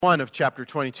1 of chapter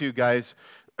 22, guys.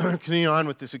 Continuing on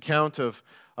with this account of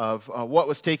what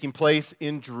was taking place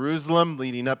in Jerusalem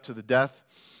leading up to the death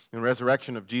and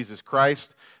resurrection of Jesus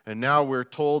Christ. And now we're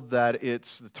told that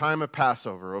it's the time of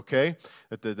Passover, okay?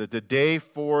 That the day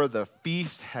for the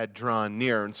feast had drawn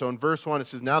near. And so in verse 1 it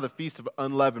says, "Now the feast of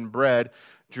unleavened bread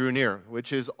drew near,"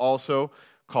 which is also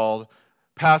called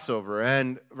Passover.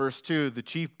 And verse 2, "The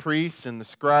chief priests and the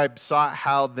scribes sought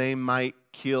how they might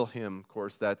kill him." Of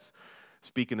course, that's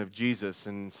speaking of Jesus,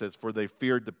 and it says, "For they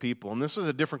feared the people." And this was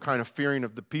a different kind of fearing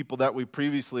of the people that we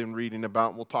previously been reading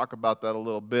about. We'll talk about that a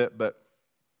little bit, but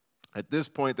at this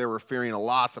point they were fearing a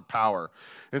loss of power.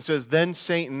 It says, "Then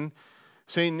Satan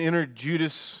entered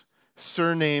Judas,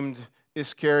 surnamed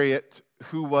Iscariot,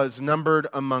 who was numbered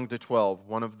among the 12,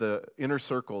 one of the inner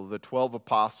circle, the 12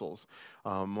 apostles,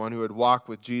 one who had walked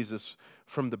with Jesus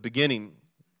from the beginning.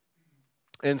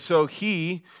 And so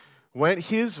he went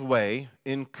his way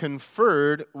and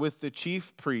conferred with the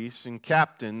chief priests and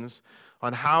captains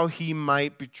on how he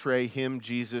might betray him,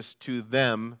 Jesus, to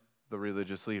them, the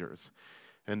religious leaders.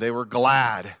 And they were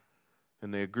glad,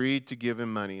 and they agreed to give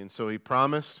him money. And so he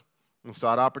promised and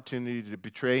sought opportunity to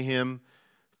betray him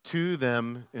to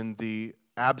them in the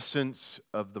absence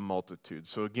of the multitude."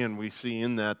 So again, we see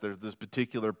in that there's this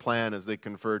particular plan as they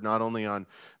conferred not only on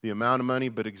the amount of money,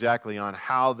 but exactly on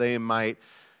how they might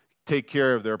take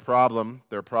care of their problem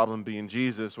being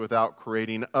Jesus, without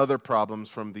creating other problems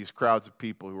from these crowds of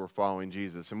people who were following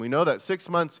Jesus. And we know that 6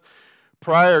 months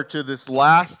prior to this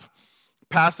last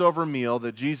Passover meal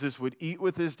that Jesus would eat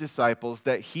with his disciples,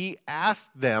 that he asked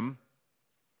them,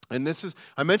 and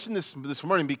I mentioned this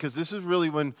morning because this is really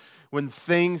when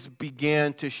things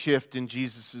began to shift in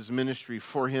Jesus' ministry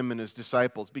for him and his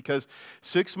disciples. Because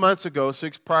 6 months ago,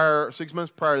 6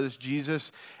 months prior to this,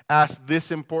 Jesus asked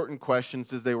this important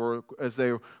questions as they were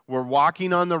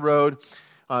walking on the road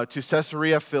to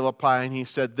Caesarea Philippi, and he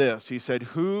said this. He said,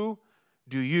 "Who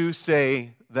do you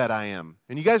say that I am?"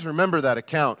 And you guys remember that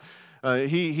account.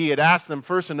 He had asked them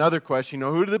first another question,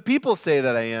 "Who do the people say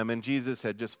that I am?" And Jesus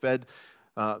had just fed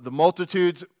the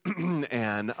multitudes,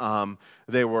 and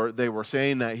they were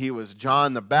saying that he was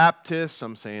John the Baptist,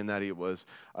 some saying that he was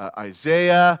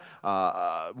Isaiah,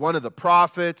 one of the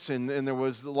prophets, and there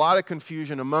was a lot of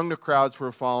confusion among the crowds who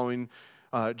were following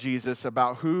Jesus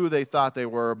about who they thought they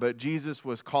were, but Jesus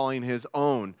was calling his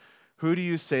own. "Who do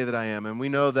you say that I am?" And we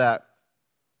know that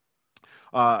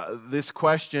this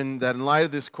question, that in light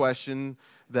of this question,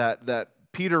 that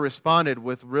Peter responded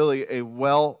with really a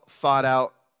well thought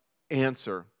out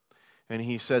answer. And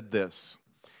he said this.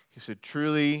 He said,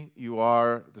 "Truly you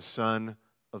are the Son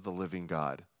of the living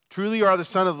God." Truly you are the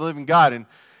Son of the living God.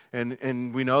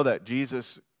 And we know that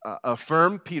Jesus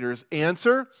affirmed Peter's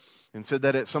answer and said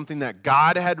that it's something that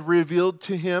God had revealed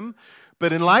to him.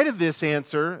 But in light of this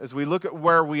answer, as we look at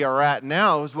where we are at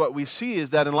now, is what we see is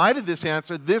that in light of this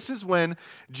answer, this is when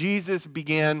Jesus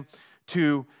began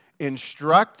to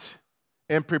instruct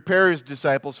and prepare his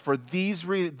disciples for these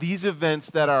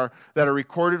events that are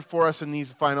recorded for us in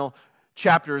these final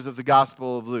chapters of the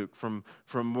Gospel of Luke, from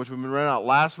which we've been running out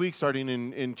last week, starting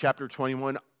in chapter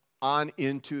 21 on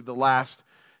into the last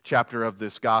chapter of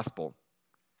this Gospel.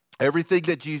 Everything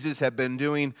that Jesus had been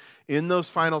doing in those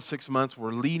final 6 months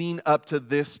were leading up to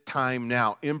this time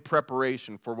now, in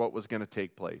preparation for what was going to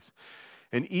take place.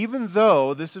 And even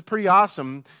though, this is pretty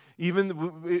awesome,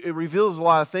 it reveals a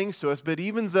lot of things to us, but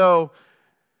even though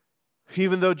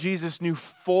Jesus knew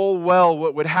full well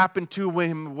what would happen to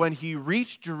him when he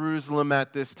reached Jerusalem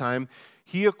at this time,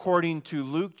 he, according to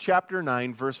Luke chapter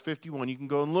 9, verse 51, you can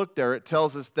go and look there, it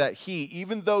tells us that he,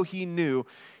 even though he knew,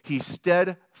 he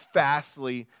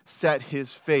steadfastly set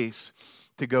his face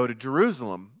to go to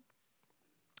Jerusalem,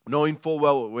 knowing full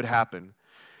well what would happen.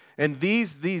 And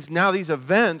these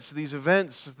events,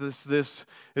 this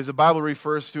as the Bible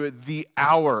refers to it, the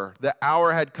hour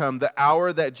had come, the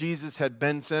hour that Jesus had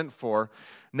been sent for.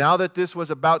 Now that this was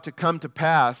about to come to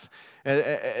pass,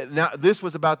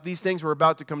 these things were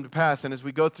about to come to pass. And as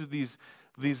we go through these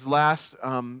last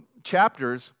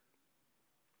chapters,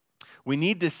 we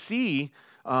need to see,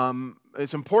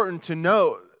 it's important to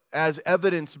note, as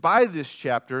evidenced by this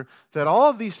chapter, that all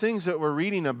of these things that we're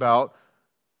reading about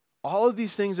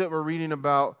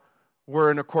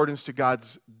were in accordance to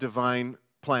God's divine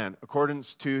plan,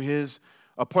 accordance to his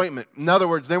appointment. In other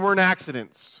words, they weren't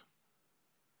accidents.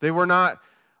 They were not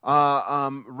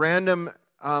random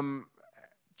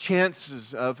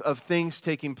chances of things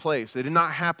taking place. They did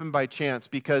not happen by chance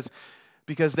because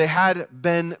they had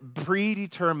been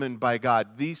predetermined by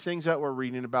God. These things that we're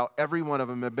reading about, every one of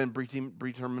them have been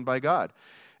predetermined by God.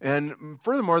 And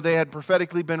furthermore, they had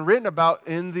prophetically been written about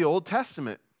in the Old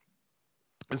Testament.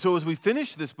 And so as we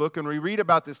finish this book and we read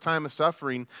about this time of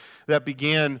suffering that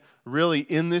began really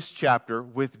in this chapter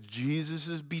with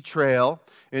Jesus' betrayal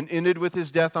and ended with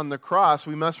his death on the cross,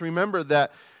 we must remember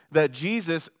that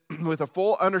Jesus, with a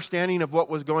full understanding of what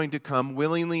was going to come,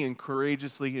 willingly and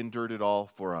courageously endured it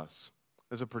all for us.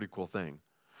 That's a pretty cool thing.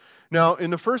 Now,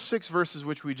 in the first 6 verses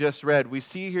which we just read, we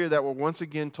see here that we're once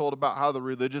again told about how the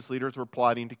religious leaders were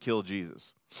plotting to kill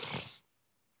Jesus.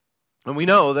 And we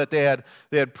know that they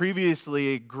had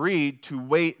previously agreed to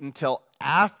wait until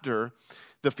after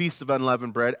the Feast of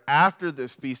Unleavened Bread, after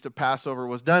this Feast of Passover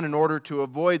was done, in order to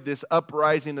avoid this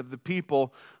uprising of the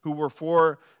people who were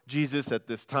for Jesus at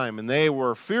this time. And they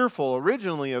were fearful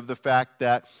originally of the fact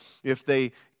that if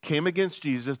they came against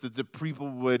Jesus, that the people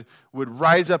would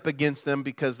rise up against them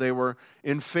because they were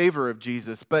in favor of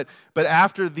Jesus. But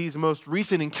after these most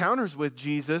recent encounters with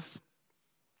Jesus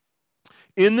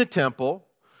in the temple,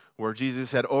 where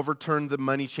Jesus had overturned the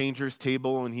money changers'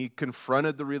 table and he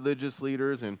confronted the religious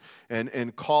leaders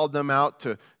and called them out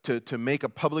to make a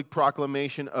public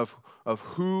proclamation of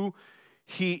who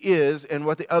he is and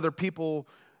what the other people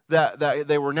that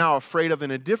they were now afraid of in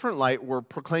a different light were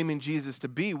proclaiming Jesus to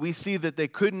be. We see that they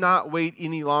could not wait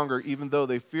any longer, even though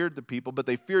they feared the people, but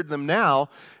they feared them now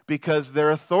because their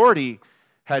authority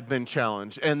had been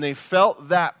challenged, and they felt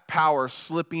that power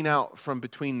slipping out from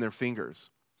between their fingers,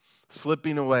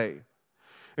 slipping away.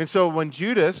 And so when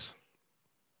Judas,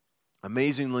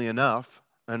 amazingly enough,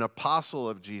 an apostle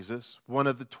of Jesus, one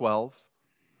of the 12,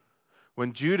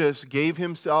 when Judas gave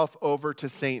himself over to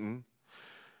Satan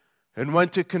and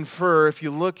went to confer, if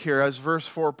you look here, as verse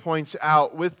 4 points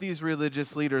out, with these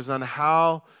religious leaders on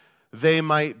how they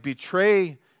might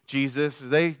betray Jesus,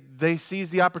 they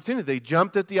seized the opportunity. They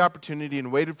jumped at the opportunity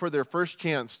and waited for their first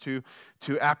chance to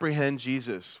apprehend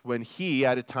Jesus when he,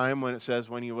 at a time when it says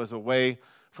when he was away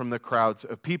from the crowds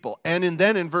of people. And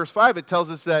then in verse 5, it tells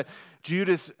us that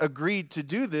Judas agreed to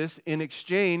do this in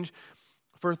exchange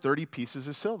for 30 pieces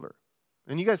of silver.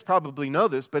 And you guys probably know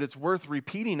this, but it's worth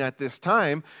repeating at this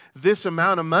time. This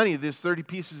amount of money, this 30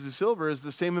 pieces of silver, is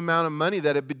the same amount of money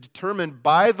that had been determined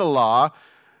by the law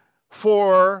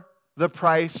for the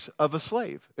price of a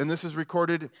slave. And this is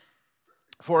recorded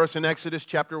for us in Exodus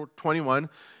chapter 21,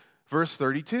 verse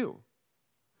 32.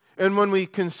 And when we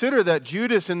consider that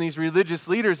Judas and these religious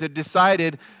leaders had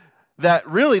decided that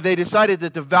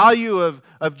the value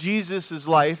of Jesus'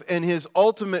 life and his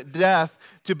ultimate death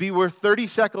to be worth 30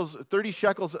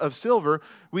 shekels of silver,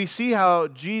 we see how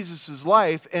Jesus'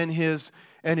 life and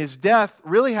his death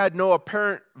really had no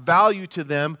apparent value to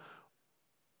them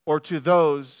or to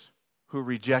those who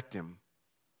reject him,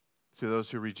 to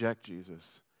those who reject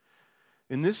Jesus.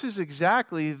 And this is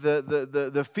exactly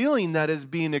the feeling that is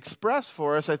being expressed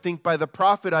for us, I think, by the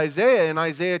prophet Isaiah in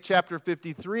Isaiah chapter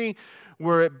 53,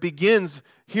 where it begins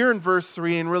here in verse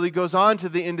 3 and really goes on to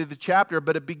the end of the chapter,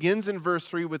 but it begins in verse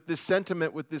 3 with this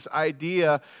sentiment, with this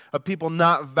idea of people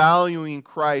not valuing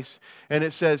Christ. And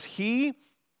it says, he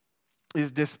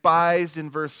is despised, in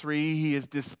verse 3, he is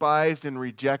despised and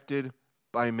rejected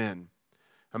by men,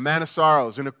 a man of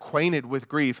sorrows and acquainted with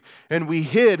grief. And we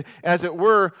hid, as it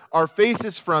were, our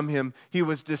faces from him. He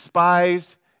was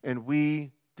despised, and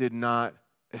we did not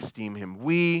esteem him.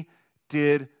 We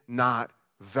did not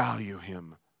value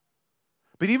him.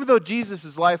 But even though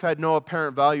Jesus' life had no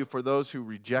apparent value for those who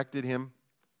rejected him,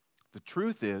 the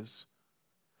truth is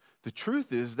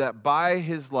that by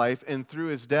his life and through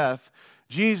his death,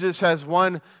 Jesus has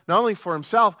won not only for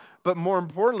himself, but more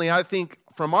importantly, I think,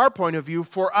 from our point of view,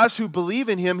 for us who believe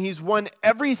in him, he's won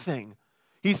everything.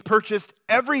 He's purchased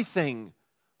everything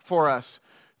for us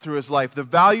through his life. The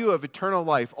value of eternal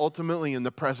life, ultimately in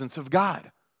the presence of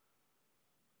God.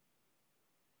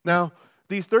 Now,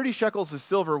 these 30 shekels of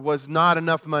silver was not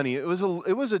enough money. It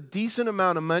was a decent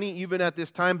amount of money even at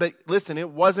this time, but listen, it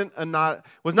was not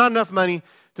enough money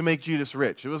to make Judas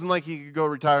rich. It wasn't like he could go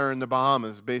retire in the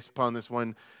Bahamas based upon this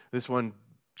one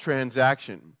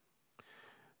transaction.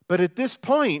 But at this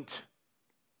point,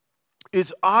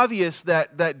 it's obvious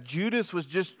that Judas was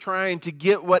just trying to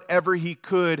get whatever he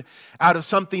could out of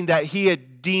something that he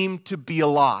had deemed to be a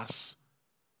loss.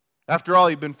 After all,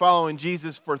 he'd been following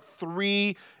Jesus for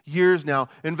 3 years now,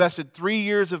 invested 3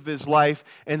 years of his life,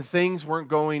 and things weren't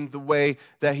going the way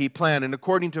that he planned. And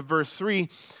according to verse 3,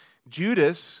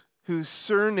 Judas, whose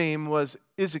surname was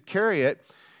Iscariot,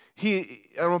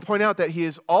 I want to point out that he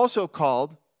is also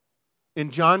called, in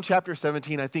John chapter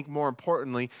 17, I think more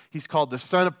importantly, he's called the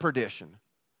son of perdition,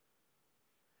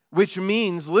 which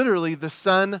means literally the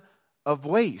son of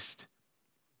waste.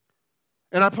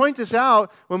 And I point this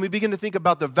out when we begin to think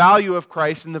about the value of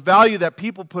Christ and the value that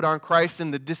people put on Christ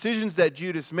and the decisions that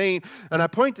Judas made. And I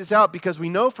point this out because we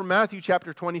know from Matthew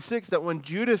chapter 26 that when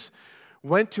Judas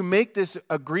went to make this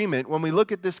agreement, when we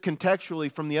look at this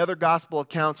contextually from the other gospel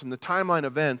accounts and the timeline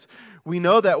events, we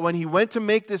know that when he went to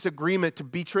make this agreement to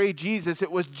betray Jesus,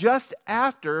 it was just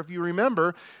after, if you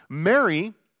remember,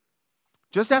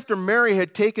 just after Mary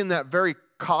had taken that very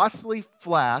costly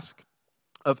flask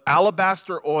of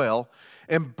alabaster oil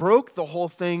and broke the whole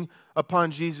thing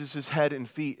upon Jesus' head and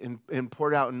feet and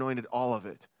poured out, anointed all of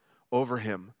it over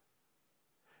him.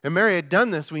 And Mary had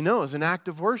done this, we know, as an act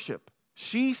of worship.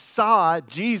 She saw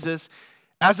Jesus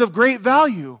as of great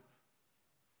value.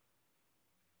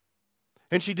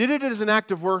 And she did it as an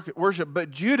act of worship.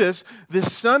 But Judas,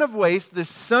 this son of waste, this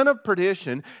son of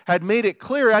perdition, had made it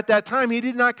clear at that time he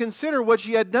did not consider what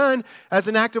she had done as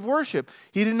an act of worship.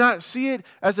 He did not see it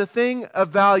as a thing of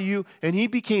value, and he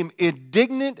became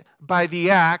indignant by the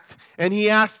act, and he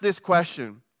asked this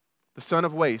question, the son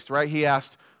of waste, right? He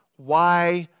asked,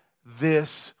 why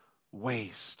this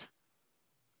waste?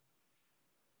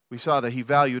 We saw that he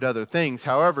valued other things.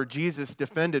 However, Jesus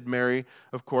defended Mary,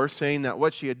 of course, saying that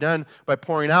what she had done by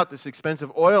pouring out this expensive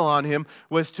oil on him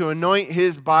was to anoint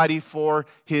his body for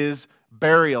his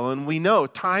burial. And we know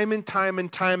time and time and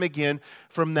time again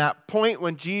from that point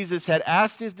when Jesus had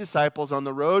asked his disciples on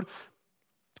the road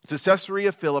to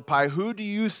Caesarea Philippi, who do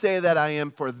you say that I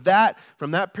am? From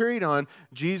that period on,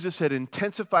 Jesus had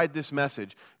intensified this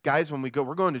message. Guys, when we're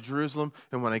going to Jerusalem,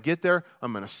 and when I get there,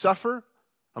 I'm going to suffer.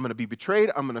 I'm going to be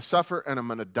betrayed, I'm going to suffer, and I'm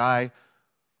going to die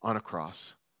on a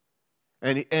cross.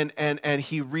 And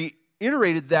he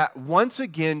reiterated that once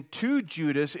again to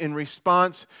Judas in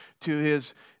response to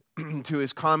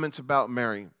his comments about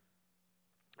Mary.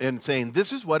 And saying,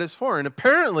 this is what it's for. And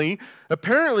apparently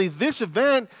this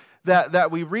event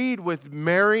that we read with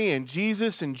Mary and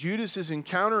Jesus and Judas's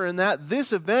encounter, and that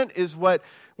this event is what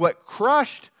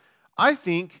crushed, I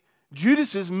think,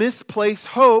 Judas's misplaced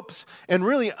hopes and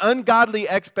really ungodly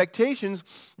expectations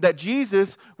that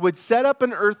Jesus would set up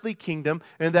an earthly kingdom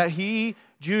and that he,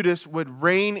 Judas, would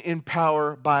reign in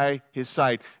power by his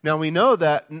side. Now we know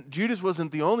that Judas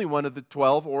wasn't the only one of the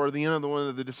 12 or the other one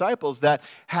of the disciples that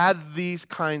had these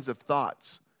kinds of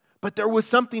thoughts. But there was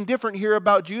something different here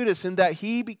about Judas in that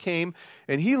he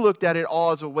looked at it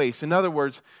all as a waste. In other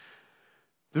words,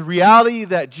 the reality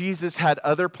that Jesus had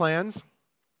other plans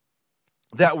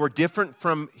that were different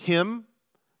from him,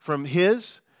 from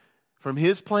his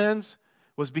plans,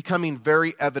 was becoming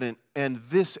very evident. And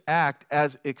this act,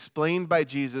 as explained by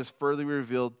Jesus, further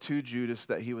revealed to Judas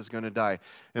that he was going to die.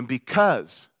 And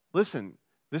because, listen,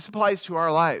 this applies to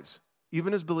our lives,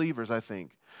 even as believers, I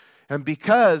think. And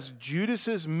because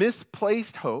Judas's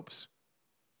misplaced hopes,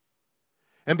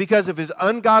 and because of his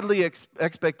ungodly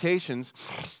expectations,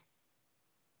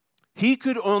 he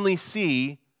could only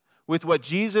see with what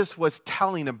Jesus was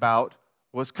telling about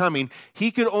was coming, he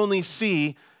could only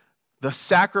see the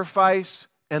sacrifice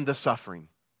and the suffering.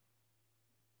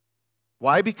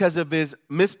 Why? Because of his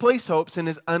misplaced hopes and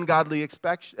his ungodly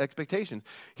expectations.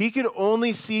 He could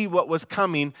only see what was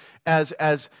coming as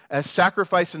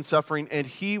sacrifice and suffering, and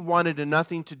he wanted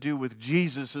nothing to do with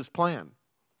Jesus' plan.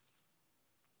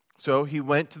 So he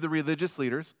went to the religious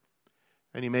leaders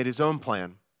and he made his own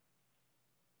plan.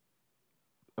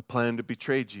 A plan to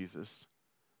betray Jesus.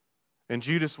 And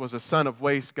Judas was a son of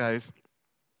waste, guys.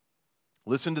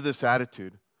 Listen to this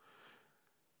attitude.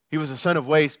 He was a son of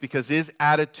waste because his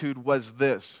attitude was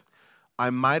this: I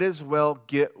might as well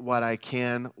get what I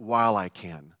can while I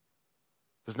can.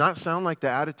 Does not sound like the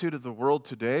attitude of the world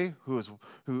today who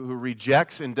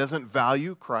rejects and doesn't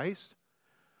value Christ?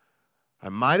 I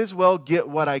might as well get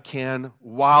what I can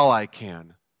while I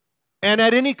can, and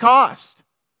at any cost.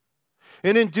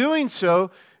 And in doing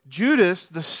so, Judas,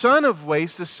 the son of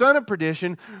waste, the son of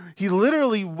perdition, he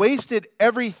literally wasted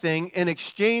everything and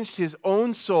exchanged his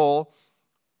own soul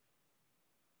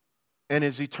and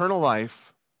his eternal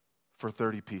life for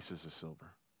 30 pieces of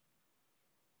silver.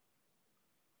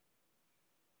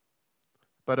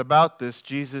 But about this,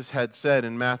 Jesus had said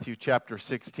in Matthew chapter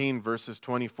 16, verses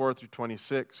 24 through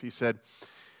 26, he said,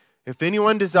 if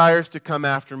anyone desires to come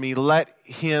after me, let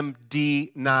him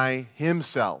deny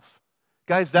himself.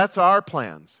 Guys, that's our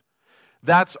plans.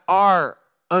 That's our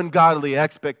ungodly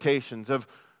expectations of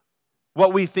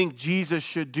what we think Jesus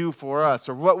should do for us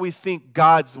or what we think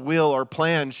God's will or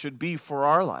plan should be for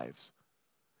our lives.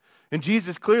 And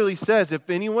Jesus clearly says, if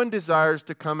anyone desires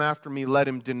to come after me, let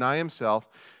him deny himself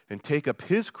and take up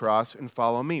his cross and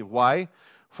follow me. Why?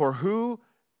 For who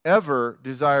Whoever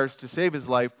desires to save his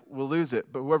life will lose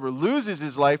it, but whoever loses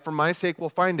his life for my sake will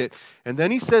find it. And then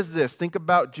he says this, think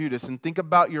about Judas and think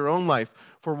about your own life.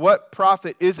 For what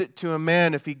profit is it to a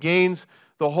man if he gains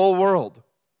the whole world?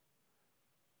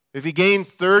 If he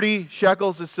gains 30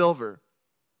 shekels of silver,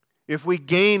 if we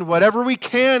gain whatever we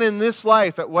can in this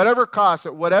life, at whatever cost,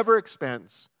 at whatever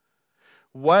expense,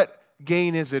 what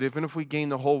gain is it even if we gain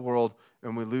the whole world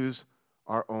and we lose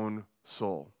our own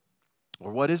soul?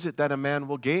 Or what is it that a man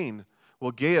will gain,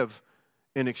 will give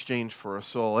in exchange for a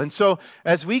soul? And so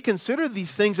as we consider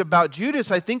these things about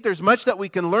Judas, I think there's much that we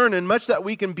can learn and much that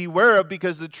we can beware of,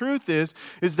 because the truth is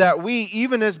that we,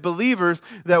 even as believers,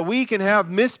 that we can have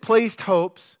misplaced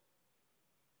hopes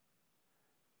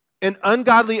and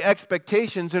ungodly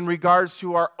expectations in regards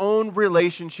to our own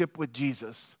relationship with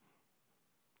Jesus.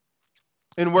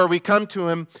 And where we come to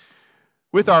Him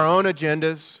with our own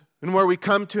agendas, and where we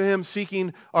come to Him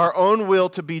seeking our own will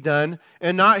to be done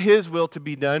and not His will to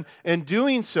be done. And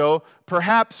doing so,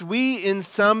 perhaps we in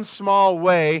some small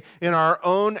way, in our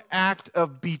own act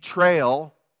of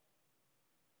betrayal,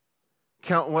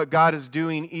 count what God is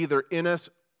doing either in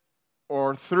us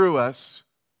or through us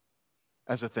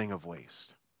as a thing of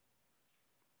waste.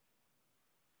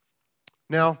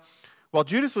 Now, while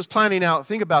Judas was planning out,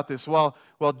 think about this, while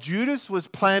Judas was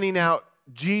planning out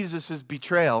Jesus'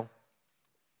 betrayal,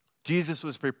 Jesus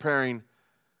was preparing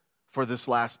for this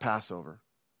last Passover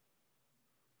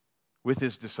with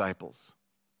His disciples.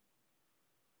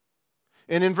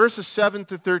 And in verses 7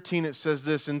 to 13 it says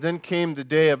this, and then came the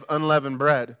day of unleavened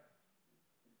bread,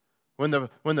 when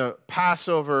the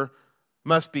Passover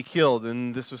must be killed.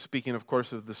 And this was speaking, of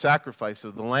course, of the sacrifice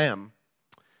of the lamb.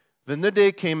 Then the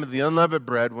day came of the unleavened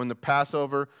bread, when the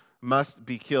Passover must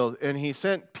be killed. And He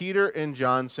sent Peter and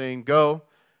John, saying, Go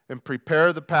and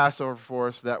prepare the Passover for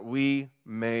us, that we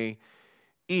may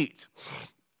eat.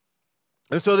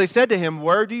 And so they said to Him,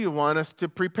 Where do you want us to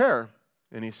prepare?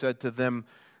 And He said to them,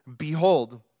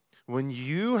 Behold, when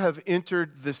you have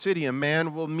entered the city, a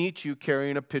man will meet you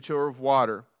carrying a pitcher of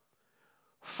water.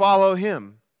 Follow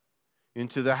him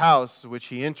into the house which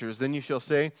he enters. Then you shall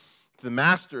say to the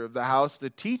master of the house, The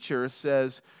teacher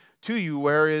says to you,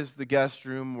 Where is the guest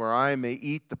room where I may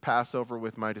eat the Passover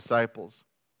with my disciples?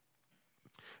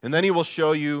 And then he will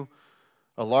show you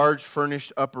a large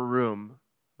furnished upper room.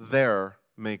 There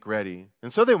make ready.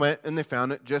 And so they went, and they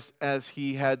found it just as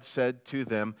He had said to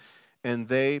them, and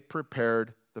they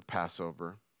prepared the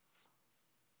Passover.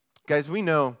 Guys, we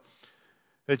know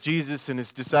that Jesus and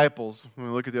His disciples, when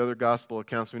we look at the other gospel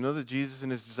accounts, we know that Jesus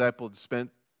and His disciples spent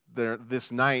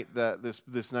this night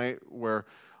where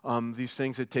these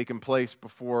things had taken place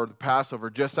before the Passover,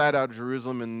 just outside of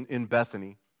Jerusalem in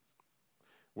Bethany,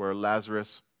 where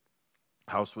Lazarus'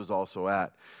 house was also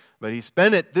at. But He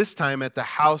spent it this time at the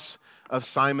house of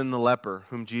Simon the leper,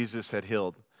 whom Jesus had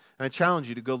healed. And I challenge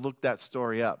you to go look that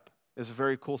story up. It's a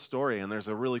very cool story, and there's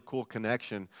a really cool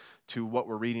connection to what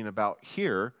we're reading about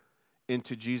here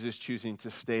into Jesus choosing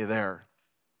to stay there.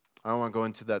 I don't want to go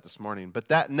into that this morning. But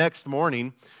that next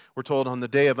morning, we're told on the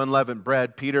day of unleavened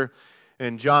bread, Peter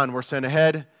and John were sent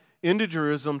ahead into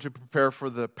Jerusalem to prepare for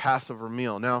the Passover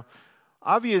meal. Now,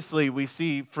 obviously, we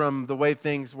see from the way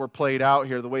things were played out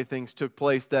here, the way things took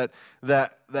place, that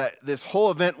this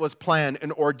whole event was planned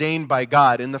and ordained by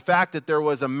God. And the fact that there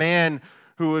was a man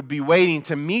who would be waiting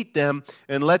to meet them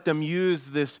and let them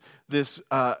use this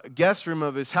guest room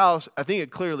of His house, I think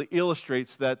it clearly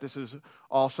illustrates that this is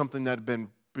all something that had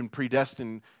been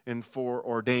predestined and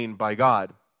foreordained by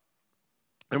God.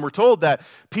 And we're told that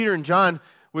Peter and John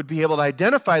would be able to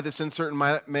identify this uncertain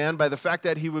man by the fact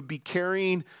that he would be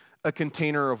carrying a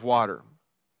container of water.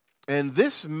 And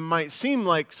this might seem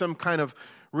like some kind of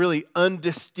really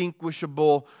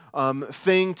undistinguishable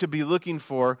thing to be looking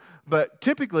for, but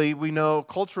typically we know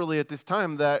culturally at this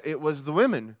time that it was the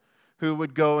women who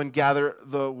would go and gather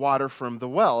the water from the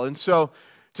well. And so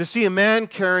to see a man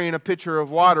carrying a pitcher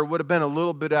of water would have been a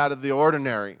little bit out of the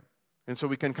ordinary. And so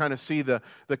we can kind of see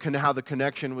how the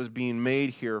connection was being made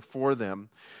here for them.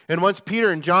 And once Peter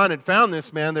and John had found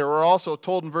this man, they were also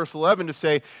told in verse 11 to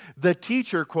say, the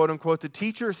teacher, quote unquote, the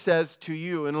teacher says to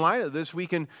you. In light of this, we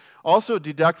can also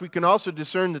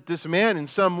discern that this man in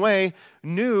some way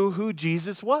knew who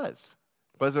Jesus was.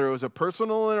 Whether it was a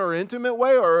personal or intimate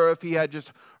way, or if he had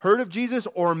just heard of Jesus,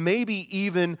 or maybe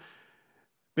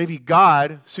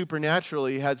God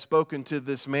supernaturally had spoken to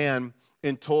this man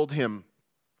and told him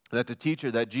that the teacher,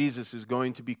 that Jesus is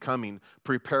going to be coming,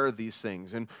 prepare these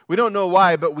things. And we don't know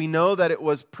why, but we know that it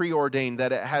was preordained,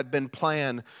 that it had been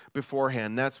planned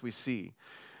beforehand. That's what we see.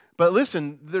 But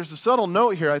listen, there's a subtle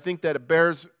note here I think that it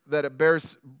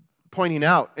bears pointing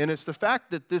out, and it's the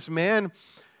fact that this man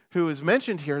who is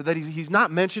mentioned here that he's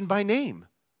not mentioned by name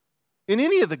in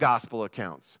any of the gospel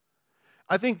accounts.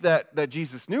 I think that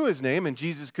Jesus knew his name, and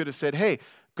Jesus could have said, hey,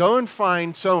 go and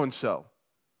find so-and-so.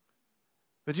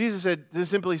 But Jesus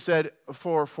simply said,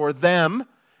 for them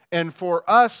and for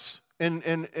us and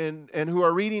who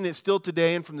are reading it still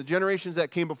today, and from the generations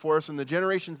that came before us and the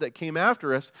generations that came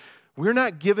after us, we're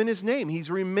not given his name. He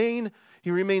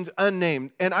remains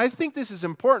unnamed. And I think this is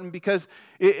important because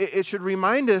it should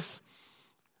remind us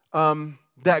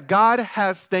that God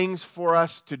has things for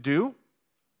us to do,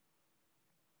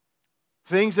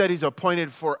 things that he's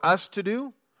appointed for us to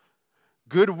do,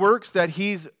 good works that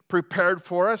he's prepared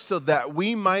for us so that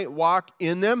we might walk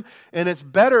in them. And it's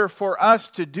better for us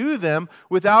to do them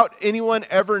without anyone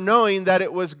ever knowing that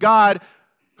it was God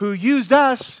who used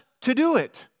us to do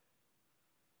it.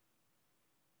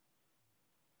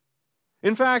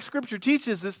 In fact, Scripture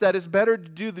teaches us that it's better to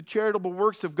do the charitable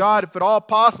works of God, if at all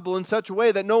possible, in such a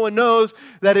way that no one knows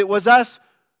that it was us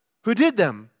who did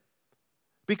them.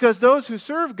 Because those who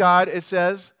serve God, it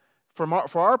says, for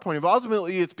our point of view,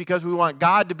 ultimately it's because we want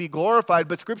God to be glorified.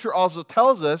 But Scripture also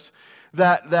tells us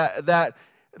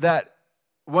that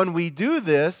when we do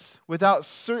this without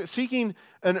seeking,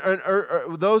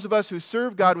 or those of us who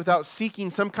serve God without seeking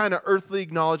some kind of earthly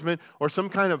acknowledgement or some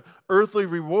kind of earthly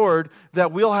reward,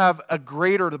 that we'll have a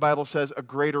greater, the Bible says, a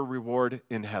greater reward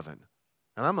in heaven.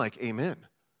 And I'm like, amen.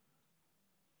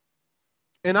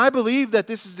 And I believe that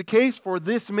this is the case for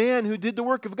this man who did the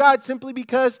work of God simply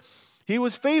because he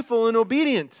was faithful and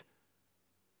obedient.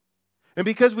 And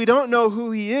because we don't know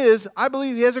who he is, I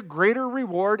believe he has a greater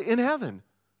reward in heaven.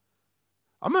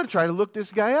 I'm going to try to look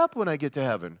this guy up when I get to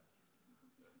heaven.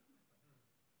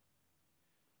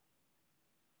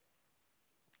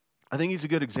 I think he's a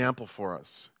good example for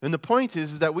us. And the point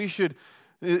is that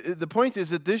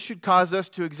this should cause us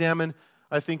to examine,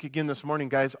 I think again this morning,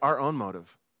 guys, our own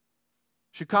motive.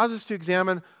 Should cause us to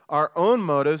examine our own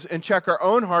motives and check our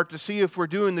own heart to see if we're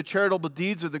doing the charitable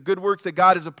deeds or the good works that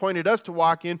God has appointed us to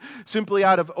walk in simply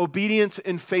out of obedience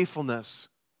and faithfulness.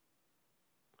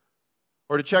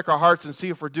 Or to check our hearts and see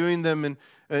if we're doing them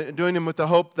and doing them with the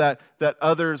hope that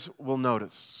others will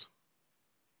notice.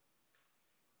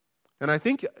 And I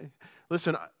think,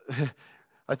 listen,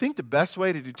 I think the best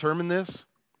way to determine this,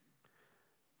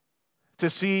 to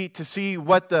see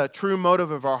what the true motive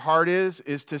of our heart is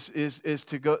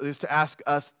to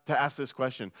ask this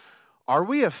question: are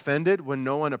we offended when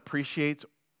no one appreciates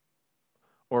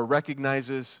or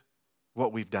recognizes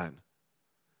what we've done?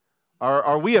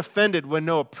 Are we offended when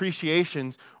no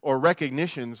appreciations or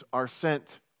recognitions are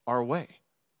sent our way?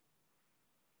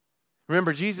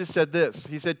 Remember, Jesus said this.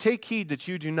 He said, take heed that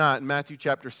you do not, in Matthew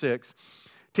chapter 6,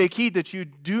 take heed that you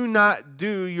do not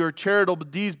do your charitable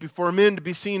deeds before men to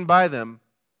be seen by them.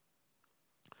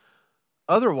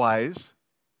 Otherwise,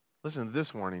 listen to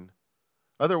this warning,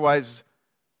 otherwise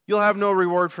you'll have no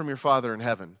reward from your Father in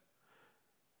heaven.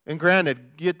 And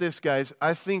granted, get this, guys,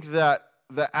 I think that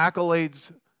the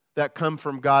accolades that come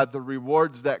from God, the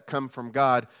rewards that come from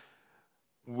God,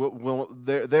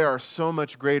 they are so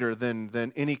much greater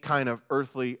than any kind of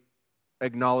earthly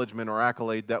acknowledgement or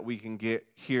accolade that we can get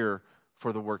here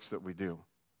for the works that we do.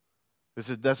 It's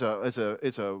a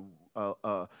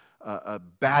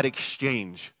bad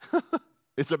exchange.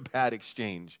 It's a bad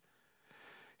exchange.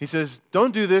 He says,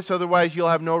 don't do this, otherwise you'll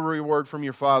have no reward from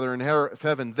your Father in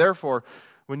heaven. Therefore,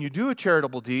 when you do a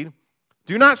charitable deed,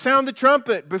 do not sound the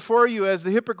trumpet before you as the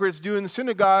hypocrites do in the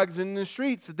synagogues and in the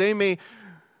streets,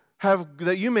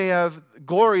 that you may have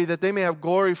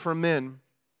glory from men.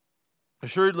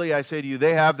 Assuredly, I say to you,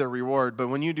 they have their reward. But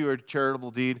when you do a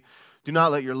charitable deed, do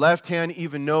not let your left hand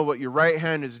even know what your right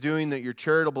hand is doing, that your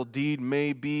charitable deed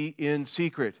may be in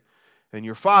secret. And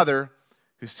your Father,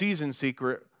 who sees in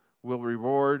secret, will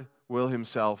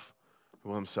himself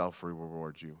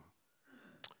reward you.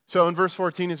 So in verse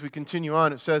 14, as we continue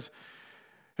on, it says,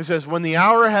 when the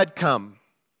hour had come,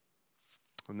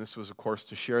 and this was, of course,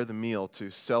 to share the meal,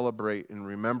 to celebrate and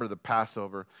remember the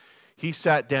Passover, he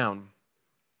sat down,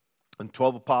 and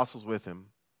 12 apostles with him.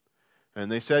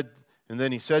 And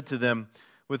then he said to them,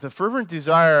 with a fervent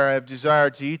desire I have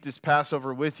desired to eat this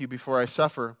Passover with you before I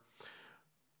suffer.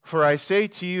 For I say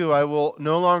to you, I will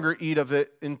no longer eat of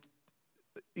it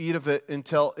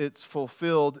until it's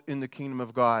fulfilled in the kingdom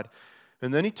of God.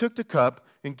 And then he took the cup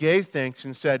and gave thanks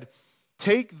and said,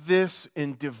 take this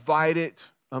and divide it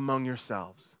among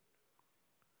yourselves.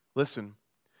 Listen,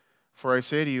 for I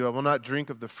say to you, I will not drink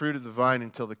of the fruit of the vine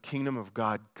until the kingdom of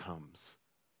God comes.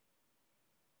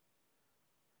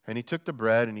 And he took the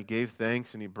bread and he gave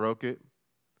thanks and he broke it.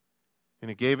 And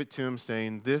he gave it to him,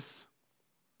 saying, this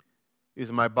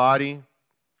is my body,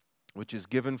 which is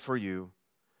given for you.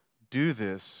 Do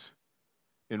this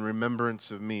in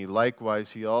remembrance of me.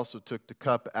 Likewise, he also took the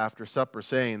cup after supper,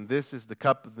 saying, This is the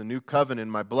cup of the new covenant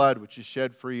in my blood, which is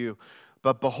shed for you.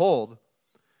 But behold,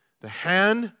 the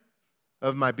hand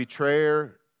of my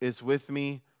betrayer is with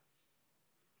me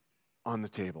on the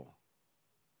table.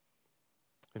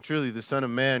 And truly, the Son of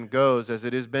Man goes as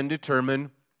it has been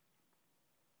determined,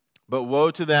 but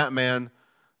woe to that man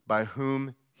by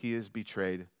whom he is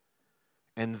betrayed.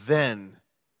 And then,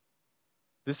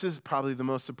 this is probably the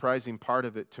most surprising part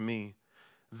of it to me,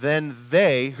 then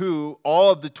they, who,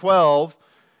 all of the 12,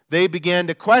 they began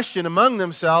to question among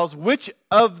themselves which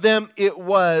of them it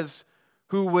was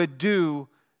who would do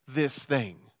this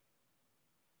thing.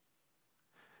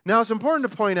 Now, it's important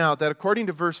to point out that according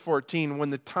to verse 14,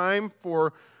 when the time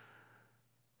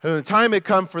had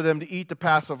come for them to eat the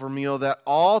Passover meal, that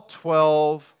all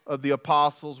 12 of the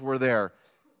apostles were there,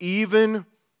 even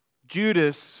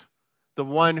Judas, the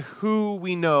one who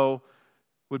we know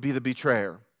would be the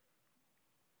betrayer.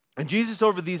 And Jesus,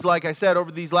 over these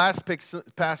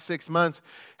past 6 months,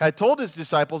 had told his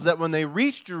disciples that when they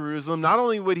reached Jerusalem, not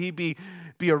only would he be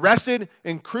arrested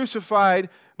and crucified,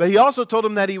 but he also told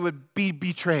them that he would be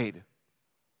betrayed.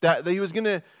 That there was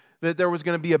going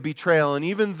to be a betrayal. And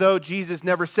even though Jesus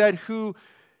never said who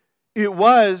it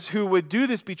was who would do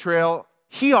this betrayal,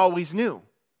 he always knew.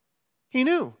 He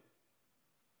knew.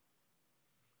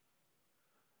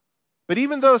 But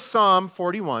even though Psalm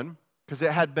 41, because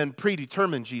it had been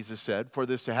predetermined, Jesus said, for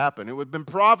this to happen, it would have been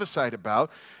prophesied about,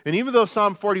 and even though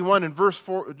Psalm 41 and verse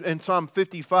 4 and Psalm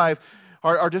 55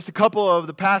 are just a couple of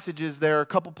the passages there, a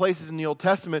couple places in the Old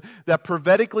Testament that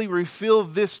prophetically reveal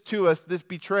this to us, this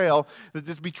betrayal, that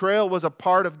this betrayal was a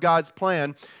part of God's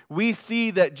plan, we see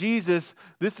that Jesus,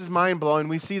 this is mind-blowing,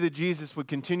 we see that Jesus would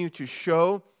continue to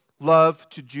show love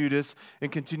to Judas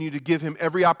and continue to give him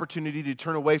every opportunity to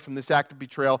turn away from this act of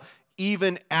betrayal,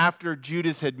 even after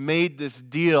Judas had made this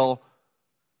deal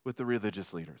with the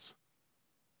religious leaders.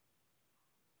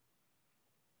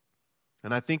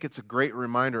 And I think it's a great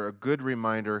reminder, a good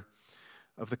reminder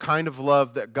of the kind of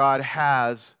love that God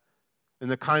has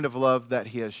and the kind of love that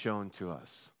he has shown to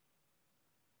us.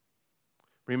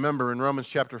 Remember, in Romans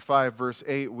chapter 5, verse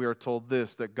 8, we are told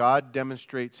this, that God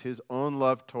demonstrates his own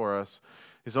love towards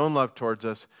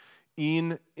us,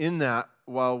 in that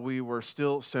while we were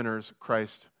still sinners,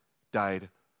 Christ died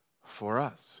for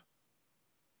us.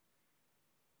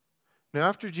 Now,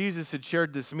 after Jesus had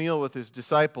shared this meal with his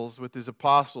disciples, with his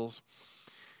apostles,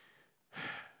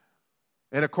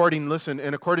 and according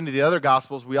to the other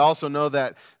Gospels, we also know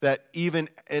that even,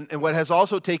 and what has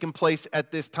also taken place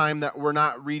at this time that we're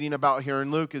not reading about here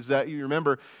in Luke, is that, you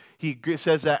remember, he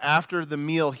says that after the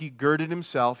meal, he girded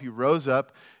himself, he rose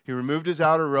up, he removed his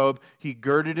outer robe, he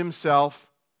girded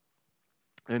himself,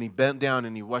 and he bent down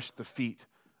and he washed the feet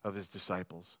of his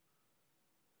disciples.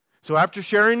 So after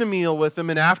sharing the meal with them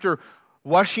and after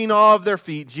washing all of their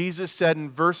feet, Jesus said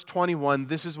in verse 21,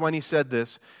 this is when he said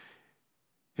this,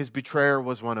 his betrayer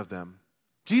was one of them.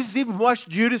 Jesus even washed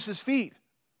Judas's feet.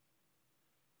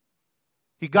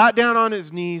 He got down on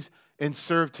his knees and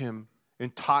served him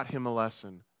and taught him a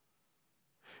lesson.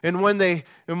 And when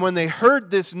they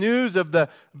heard this news of the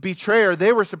betrayer,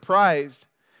 they were surprised.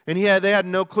 And they had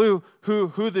no clue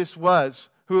who this was,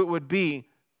 who it would be.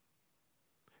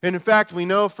 And in fact, we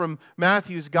know from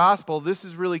Matthew's gospel, this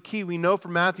is really key, we know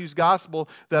from Matthew's gospel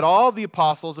that all the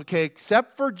apostles,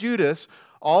 except for Judas,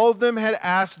 all of them had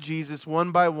asked Jesus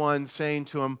one by one, saying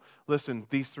to him, listen,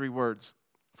 these 4 words,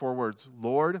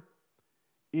 Lord,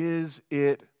 is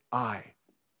it I?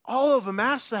 All of them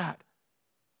asked that.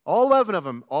 All 11 of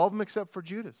them, all of them except for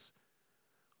Judas.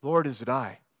 Lord, is it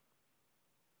I?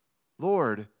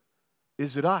 Lord,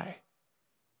 is it I?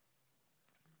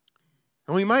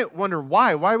 And we might wonder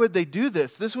why. Why would they do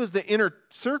this? This was the inner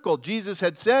circle Jesus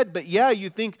had said, but yeah,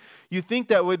 you think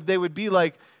that they would be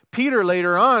like Peter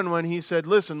later on when he said,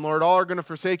 listen, Lord, all are going to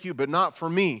forsake you, but not for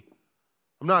me.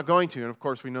 I'm not going to. And of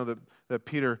course, we know that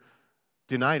Peter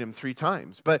denied him 3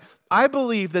 times. But I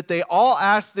believe that they all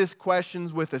asked this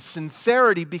question with a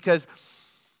sincerity because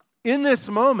in this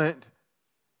moment,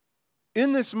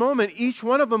 each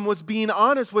one of them was being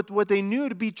honest with what they knew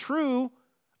to be true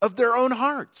of their own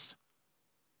hearts.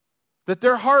 That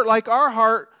their heart, like our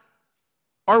heart,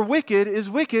 is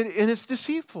wicked and it's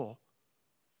deceitful.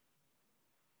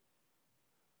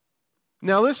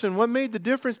 Now listen, what made the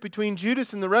difference between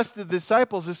Judas and the rest of the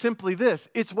disciples is simply this.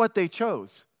 It's what they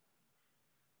chose.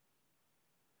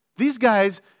 These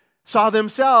guys saw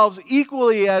themselves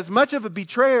equally as much of a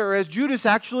betrayer as Judas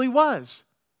actually was.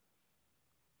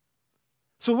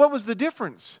 So what was the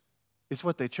difference? It's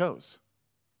what they chose.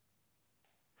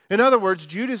 In other words,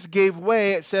 Judas gave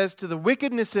way, it says, to the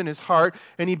wickedness in his heart,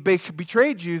 and he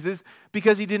betrayed Jesus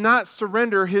because he did not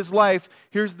surrender his life.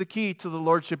 Here's the key to the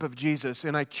lordship of Jesus,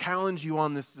 and I challenge you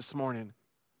on this morning.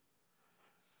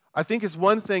 I think it's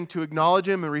one thing to acknowledge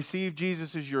him and receive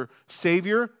Jesus as your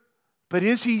Savior, but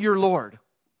is he your Lord?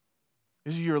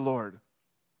 Is he your Lord?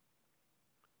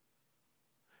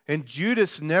 And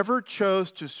Judas never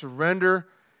chose to surrender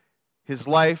his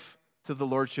life to the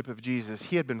lordship of Jesus.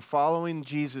 He had been following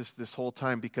Jesus this whole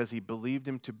time because he believed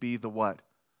him to be the what?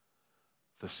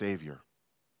 The Savior.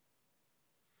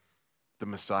 The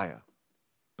Messiah.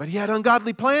 But he had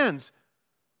ungodly plans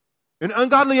and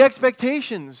ungodly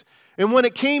expectations. And when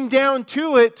it came down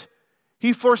to it,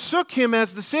 he forsook him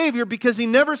as the Savior because he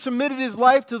never submitted his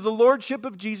life to the lordship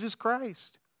of Jesus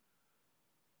Christ.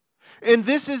 And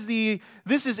this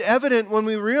is evident when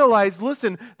we realize,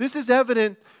 listen, this is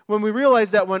evident when we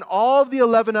realize that when all of the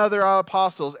 11 other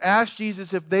apostles asked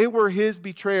Jesus if they were his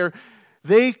betrayer,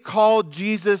 they called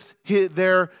Jesus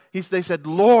they said,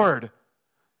 Lord,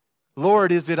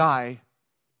 Lord, is it I?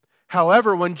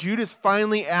 However, when Judas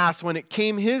finally asked, when it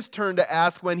came his turn to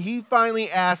ask, when he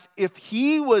finally asked if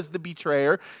he was the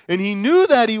betrayer, and he knew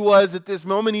that he was at this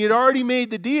moment, he had already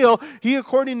made the deal, he,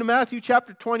 according to Matthew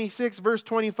chapter 26, verse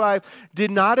 25,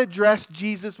 did not address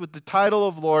Jesus with the title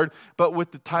of Lord, but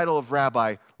with the title of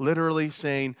Rabbi, literally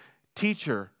saying,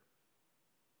 Teacher,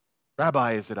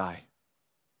 Rabbi, is it I?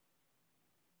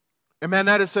 And man,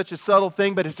 that is such a subtle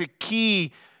thing, but it's a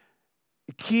key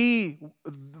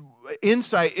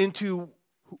insight into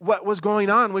what was going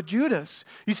on with Judas.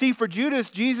 You see, for Judas,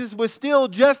 Jesus was still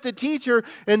just a teacher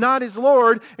and not his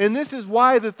Lord, and this is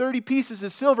why the 30 pieces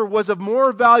of silver was of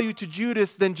more value to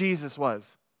Judas than Jesus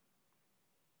was.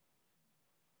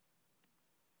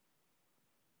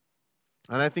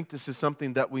 And I think this is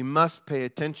something that we must pay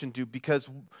attention to because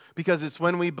it's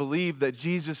when we believe that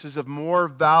Jesus is of more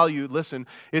value. Listen,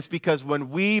 it's because when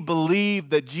we believe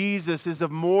that Jesus is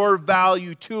of more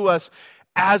value to us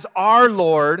as our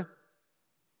Lord,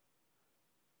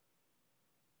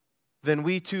 then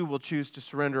we too will choose to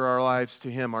surrender our lives to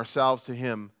him, ourselves to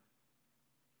him,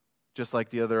 just like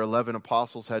the other 11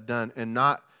 apostles had done, and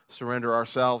not surrender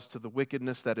ourselves to the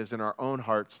wickedness that is in our own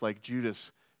hearts like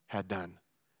Judas had done.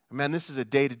 Man, this is a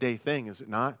day-to-day thing, is it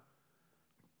not?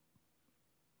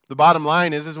 The bottom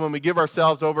line is when we give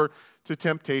ourselves over to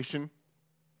temptation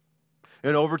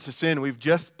and over to sin, we've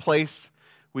just placed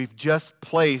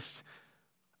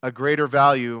a greater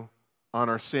value on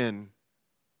our sin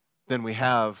than we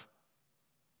have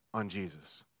on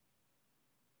Jesus.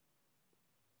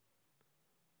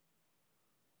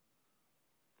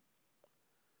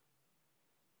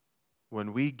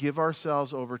 When we give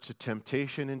ourselves over to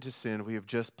temptation and to sin, we have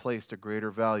just placed a greater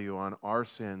value on our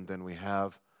sin than we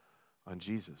have on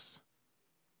Jesus.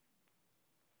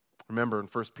 Remember in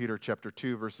 1 Peter chapter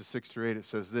 2, verses 6 through 8, it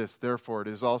says this, Therefore it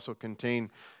is also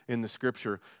contained in the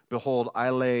Scripture, Behold, I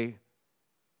lay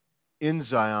in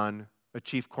Zion a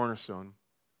chief cornerstone,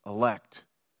 elect,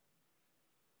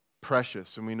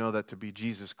 precious, and we know that to be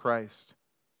Jesus Christ.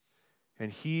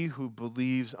 And he who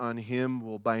believes on him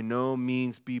will by no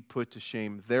means be put to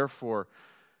shame. Therefore,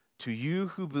 to you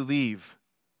who believe,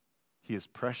 he is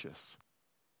precious.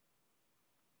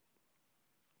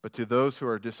 But to those who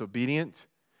are disobedient,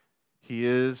 he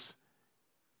is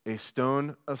a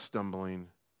stone of stumbling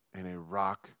and a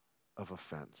rock of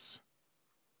offense.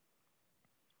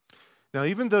 Now,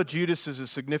 even though Judas is a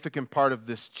significant part of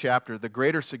this chapter, the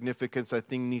greater significance, I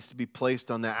think, needs to be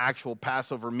placed on the actual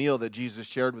Passover meal that Jesus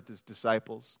shared with his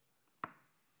disciples.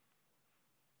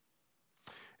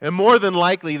 And more than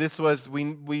likely, this was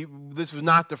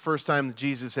not the first time that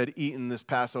Jesus had eaten this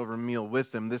Passover meal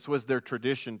with them. This was their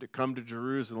tradition to come to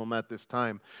Jerusalem at this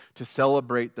time to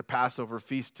celebrate the Passover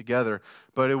feast together.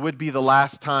 But it would be the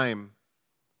last time.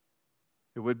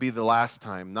 It would be the last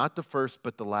time. Not the first,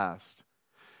 but the last.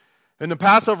 And the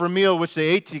Passover meal which they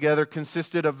ate together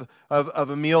consisted of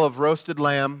a meal of roasted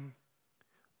lamb,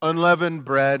 unleavened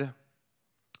bread,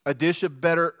 a dish of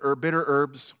bitter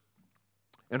herbs,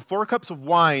 and 4 cups of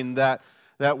wine that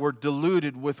were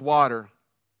diluted with water.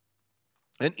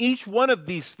 And each one of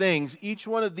these things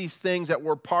that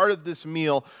were part of this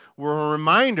meal were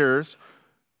reminders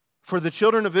for the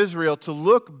children of Israel to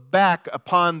look back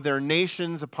upon their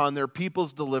nations, upon their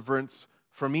people's deliverance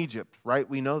from Egypt, right?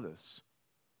 We know this.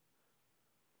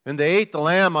 And they ate the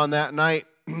lamb on that night.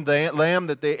 The lamb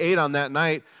that they ate on that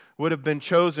night would have been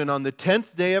chosen on the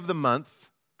 10th day of the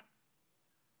month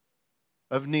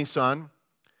of Nisan.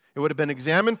 It would have been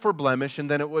examined for blemish, and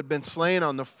then it would have been slain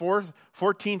on the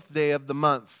 14th day of the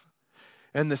month.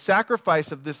 And the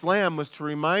sacrifice of this lamb was to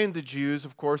remind the Jews,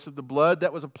 of course, of the blood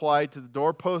that was applied to the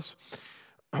doorposts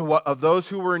of those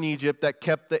who were in Egypt that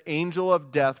kept the angel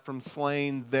of death from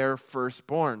slaying their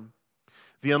firstborn.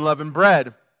 The unleavened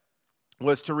bread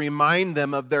was to remind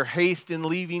them of their haste in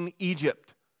leaving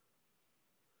Egypt.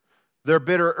 Their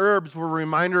bitter herbs were a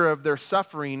reminder of their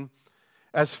suffering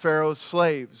as Pharaoh's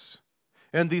slaves.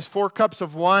 And these 4 cups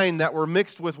of wine that were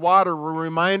mixed with water were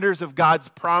reminders of God's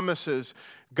promises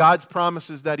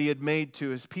that He had made to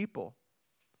His people.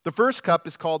 The first cup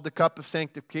is called the cup of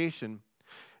sanctification,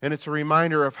 and it's a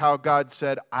reminder of how God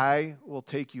said, I will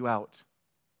take you out.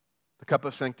 The cup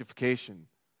of sanctification.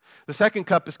 The second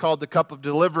cup is called the cup of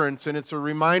deliverance, and it's a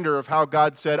reminder of how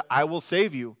God said, I will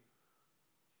save you.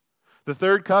 The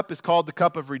third cup is called the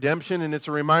cup of redemption, and it's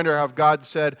a reminder of how God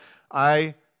said,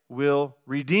 I will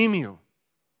redeem you.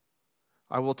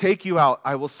 I will take you out,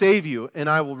 I will save you, and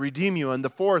I will redeem you. And the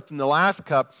fourth and the last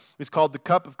cup is called the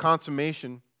cup of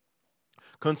consummation.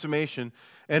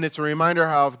 And it's a reminder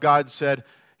how God said,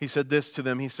 He said this to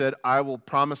them, He said, I will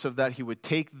promise of that He would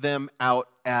take them out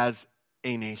as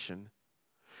a nation.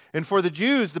 And for the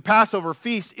Jews, the Passover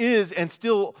feast is and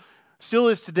still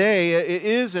is today, it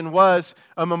is and was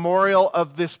a memorial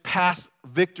of this past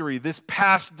victory, this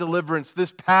past deliverance,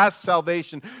 this past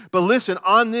salvation. But listen,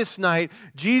 on this night,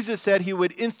 Jesus said He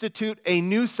would institute a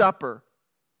new supper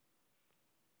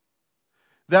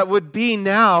that would be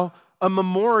now a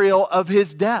memorial of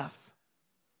His death.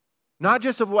 Not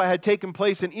just of what had taken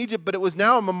place in Egypt, but it was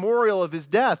now a memorial of His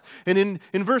death. And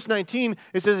in verse 19,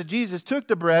 it says that Jesus took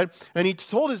the bread and He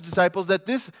told His disciples that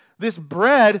this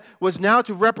bread was now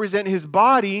to represent His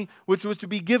body, which was to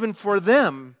be given for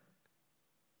them.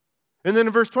 And then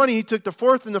in verse 20, He took the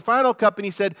fourth and the final cup and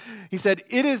He said,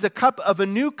 it is a cup of a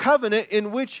new covenant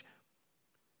in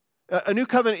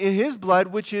His blood,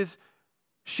 which is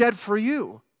shed for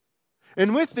you.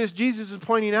 And with this, Jesus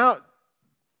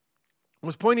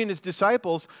was pointing His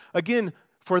disciples, again,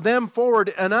 for them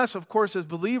forward, and us, of course, as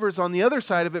believers on the other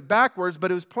side of it backwards,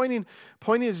 but it was pointing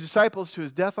His disciples to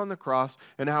His death on the cross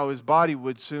and how His body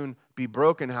would soon be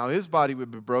broken, how His body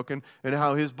would be broken, and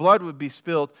how His blood would be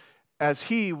spilled as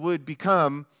He would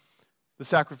become the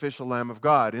sacrificial Lamb of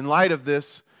God. In light of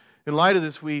this,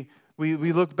 we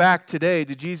look back today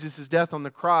to Jesus' death on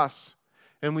the cross,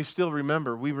 and we still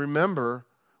remember. We remember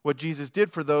what Jesus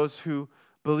did for those who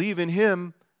believe in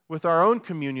Him with our own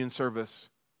communion service.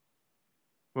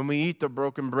 When we eat the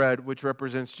broken bread, which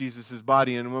represents Jesus'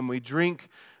 body, and when we drink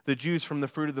the juice from the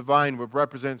fruit of the vine, which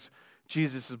represents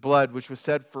Jesus' blood, which was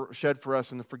shed for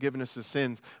us in the forgiveness of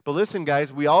sins. But listen,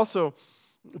 guys, we also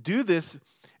do this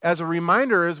as a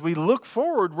reminder as we look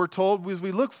forward, we're told, as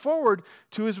we look forward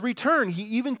to His return. He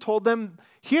even told them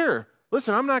here,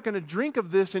 listen, I'm not going to drink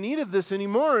of this and eat of this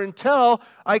anymore until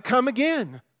I come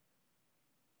again.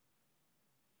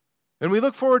 And we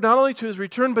look forward not only to His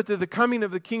return, but to the coming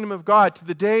of the kingdom of God, to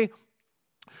the day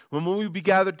when we will be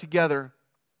gathered together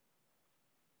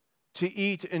to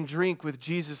eat and drink with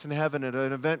Jesus in heaven at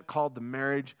an event called the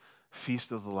Marriage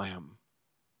Feast of the Lamb.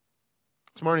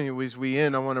 This morning, as we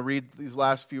end, I want to read these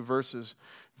last few verses.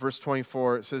 Verse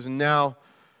 24, it says, Now,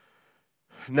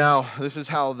 this is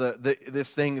how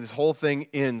this whole thing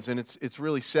ends, and it's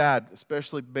really sad,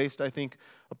 especially based, I think,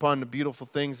 upon the beautiful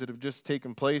things that have just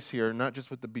taken place here, not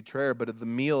just with the betrayer, but of the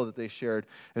meal that they shared,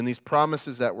 and these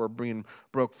promises that were being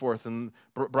brought forth, and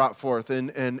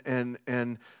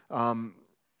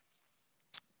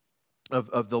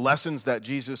of the lessons that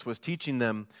Jesus was teaching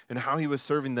them and how He was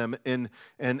serving them. And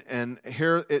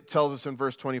here it tells us in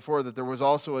verse 24 that there was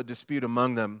also a dispute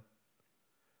among them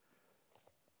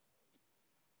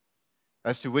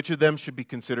as to which of them should be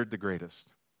considered the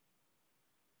greatest.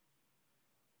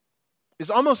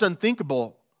 It's almost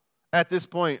unthinkable at this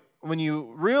point when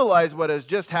you realize what has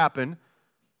just happened.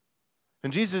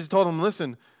 And Jesus told them,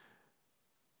 listen,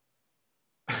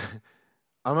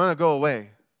 I'm going to go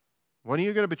away. One of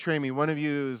you are going to betray me. One of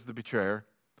you is the betrayer.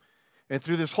 And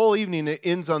through this whole evening, it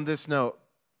ends on this note.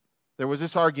 There was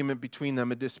this argument between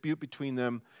them, a dispute between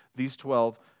them, these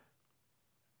 12,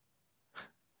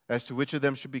 as to which of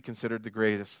them should be considered the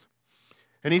greatest.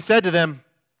 And He said to them,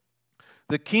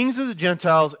 the kings of the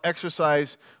Gentiles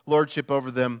exercise lordship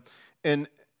over them, and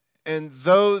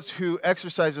those who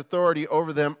exercise authority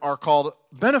over them are called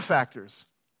benefactors.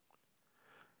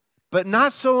 But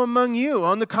not so among you.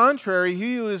 On the contrary,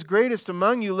 he who is greatest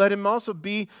among you, let him also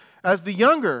be as the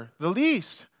younger, the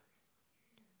least.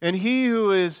 And he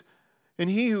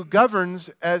who governs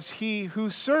as he who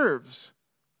serves.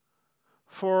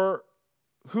 For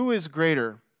who is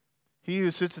greater, he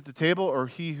who sits at the table or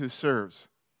he who serves?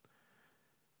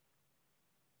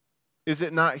 Is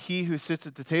it not he who sits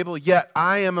at the table? Yet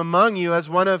I am among you as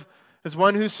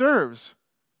one who serves.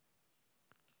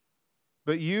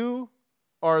 But you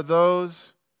are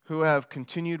those who have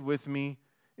continued with me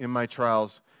in my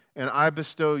trials, and I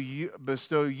bestow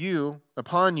you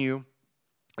upon you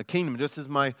a kingdom, just as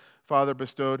my Father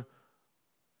bestowed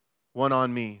one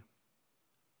on me,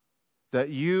 that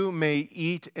you may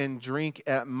eat and drink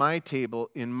at my table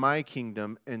in my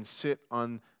kingdom and sit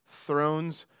on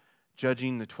thrones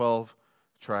judging the 12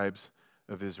 tribes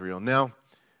of Israel. Now,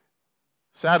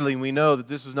 sadly, we know that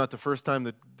this was not the first time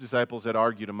the disciples had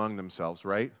argued among themselves,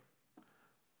 right?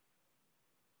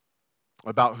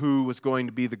 About who was going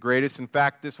to be the greatest. In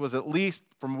fact, this was, at least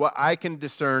from what I can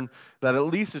discern, that at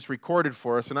least is recorded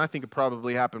for us, and I think it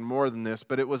probably happened more than this,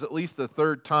 but it was at least the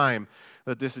third time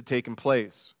that this had taken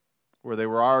place, where they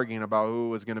were arguing about who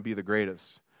was going to be the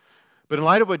greatest. But in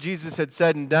light of what Jesus had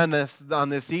said and done on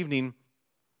this evening,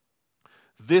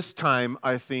 this time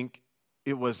I think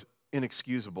it was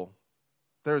inexcusable.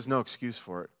 There is no excuse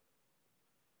for it.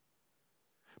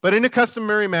 But in a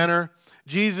customary manner,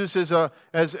 Jesus,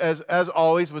 as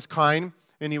always, was kind,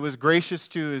 and he was gracious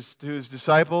to his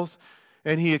disciples,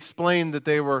 and he explained that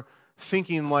they were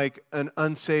thinking like an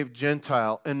unsaved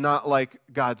Gentile and not like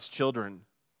God's children.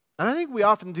 And I think we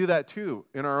often do that too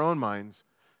in our own minds.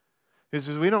 Is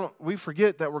we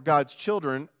forget that we're God's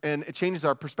children, and it changes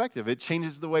our perspective. It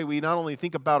changes the way we not only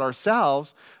think about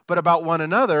ourselves, but about one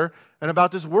another and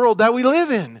about this world that we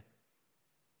live in.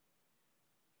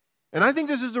 And I think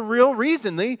this is the real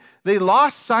reason. They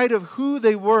lost sight of who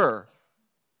they were.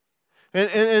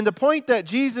 And the point that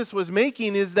Jesus was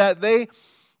making is that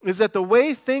the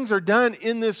way things are done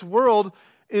in this world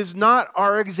is not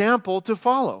our example to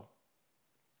follow.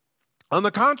 On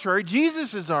the contrary,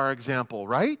 Jesus is our example,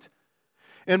 right?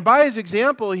 And by his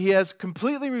example, he has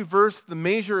completely reversed the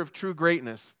measure of true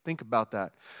greatness. Think about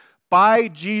that. By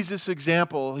Jesus'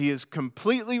 example, he has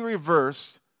completely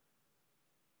reversed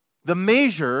the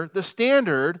measure, the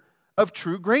standard of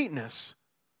true greatness.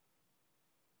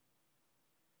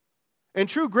 And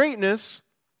true greatness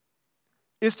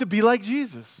is to be like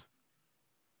Jesus.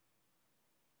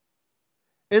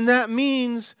 And that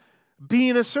means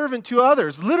being a servant to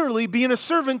others, literally being a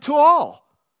servant to all.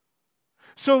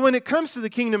 So when it comes to the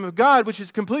kingdom of God, which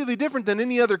is completely different than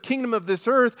any other kingdom of this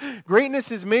earth,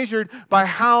 greatness is measured by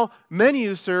how many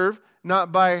you serve,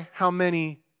 not by how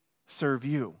many serve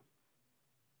you.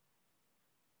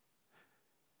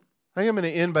 I think I'm going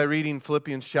to end by reading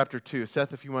Philippians chapter 2.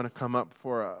 Seth, if you want to come up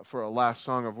for a last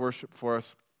song of worship for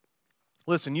us.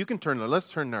 Listen, you can turn there. Let's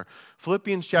turn there.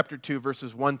 Philippians chapter 2,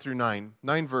 verses 1 through 9.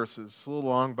 9 verses. It's a little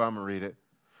long, but I'm going to read it.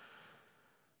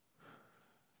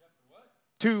 Chapter what?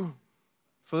 2.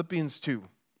 Philippians 2,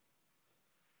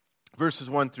 verses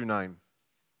 1 through 9.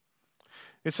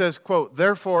 It says, quote,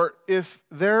 "Therefore, if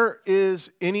there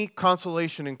is any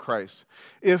consolation in Christ,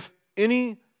 if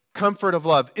any comfort of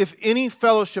love, if any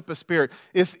fellowship of spirit,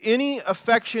 if any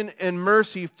affection and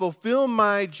mercy, fulfill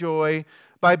my joy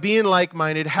by being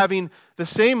like-minded, having the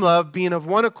same love, being of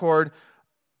one accord,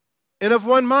 and of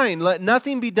one mind. Let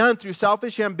nothing be done through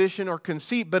selfish ambition or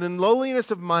conceit, but in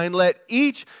lowliness of mind, let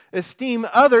each esteem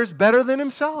others better than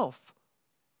himself.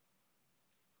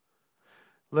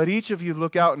 Let each of you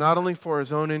look out not only for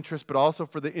his own interest, but also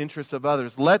for the interests of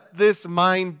others. Let this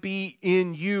mind be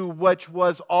in you, which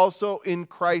was also in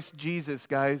Christ Jesus,"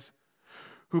 guys,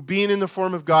 "who being in the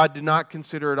form of God did not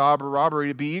consider it robbery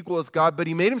to be equal with God, but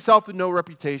he made himself of no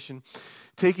reputation,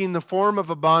 taking the form of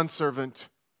a bondservant,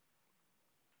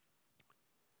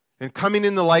 and coming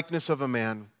in the likeness of a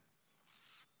man.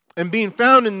 And being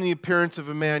found in the appearance of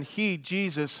a man, he,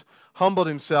 Jesus, humbled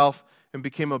himself and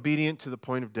became obedient to the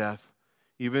point of death,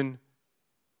 even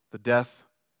the death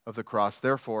of the cross.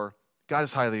 Therefore, God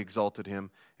has highly exalted him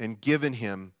and given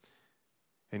him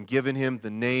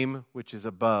the name which is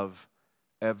above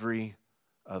every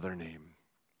other name."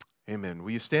 Amen. Will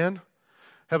you stand?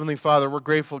 Heavenly Father, we're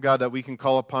grateful, God, that we can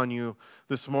call upon you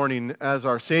this morning as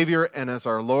our Savior and as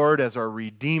our Lord, as our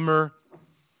Redeemer.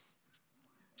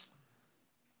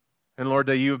 And Lord,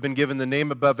 that you have been given the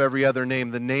name above every other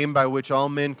name, the name by which all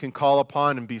men can call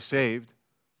upon and be saved.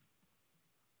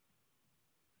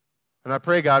 And I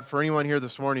pray, God, for anyone here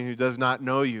this morning who does not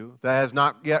know you, that has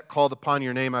not yet called upon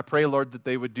your name, I pray, Lord, that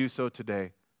they would do so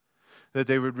today. That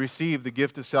they would receive the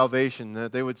gift of salvation,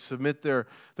 that they would submit their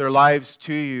lives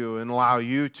to you and allow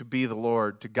you to be the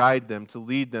Lord, to guide them, to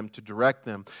lead them, to direct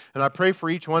them. And I pray for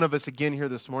each one of us again here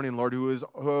this morning, Lord, who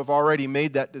have already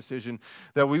made that decision,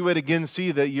 that we would again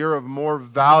see that you're of more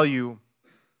value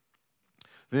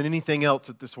than anything else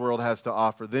that this world has to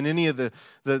offer, than any of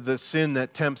the sin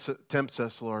that tempts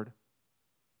us, Lord.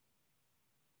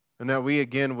 and that we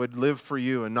again would live for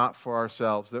you and not for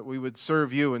ourselves, that we would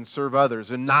serve you and serve others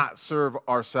and not serve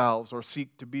ourselves or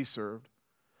seek to be served.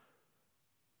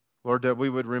 Lord, that we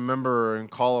would remember and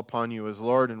call upon you as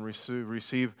Lord and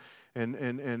receive and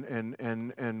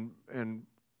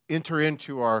enter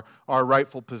into our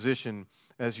rightful position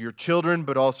as your children,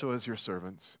 but also as your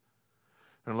servants.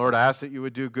 And Lord, I ask that you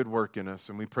would do good work in us,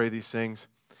 and we pray these things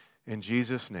in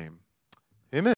Jesus' name.